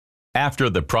After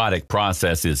the product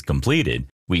process is completed,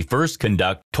 we first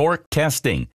conduct torque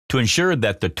testing to ensure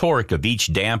that the torque of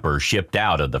each damper shipped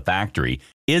out of the factory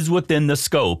is within the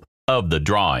scope of the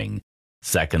drawing.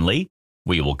 Secondly,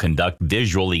 we will conduct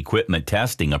visual equipment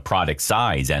testing of product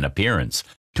size and appearance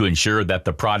to ensure that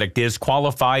the product is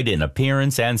qualified in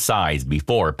appearance and size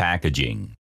before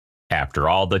packaging. After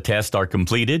all the tests are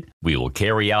completed, we will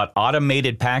carry out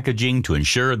automated packaging to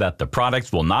ensure that the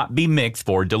products will not be mixed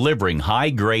for delivering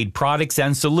high-grade products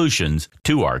and solutions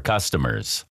to our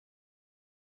customers.